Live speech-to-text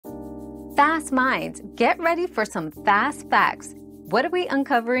Fast minds, get ready for some fast facts. What are we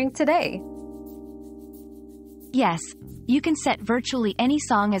uncovering today? Yes, you can set virtually any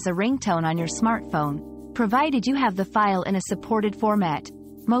song as a ringtone on your smartphone, provided you have the file in a supported format,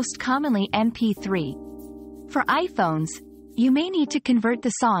 most commonly MP3. For iPhones, you may need to convert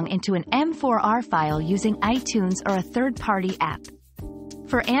the song into an M4R file using iTunes or a third-party app.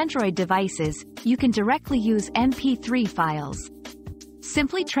 For Android devices, you can directly use MP3 files.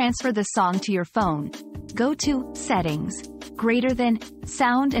 Simply transfer the song to your phone. Go to Settings, greater than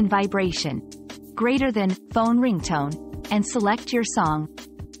Sound and Vibration, greater than Phone Ringtone, and select your song.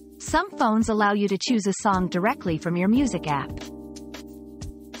 Some phones allow you to choose a song directly from your music app.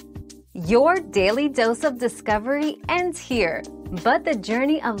 Your daily dose of discovery ends here, but the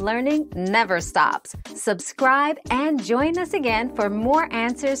journey of learning never stops. Subscribe and join us again for more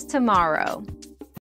answers tomorrow.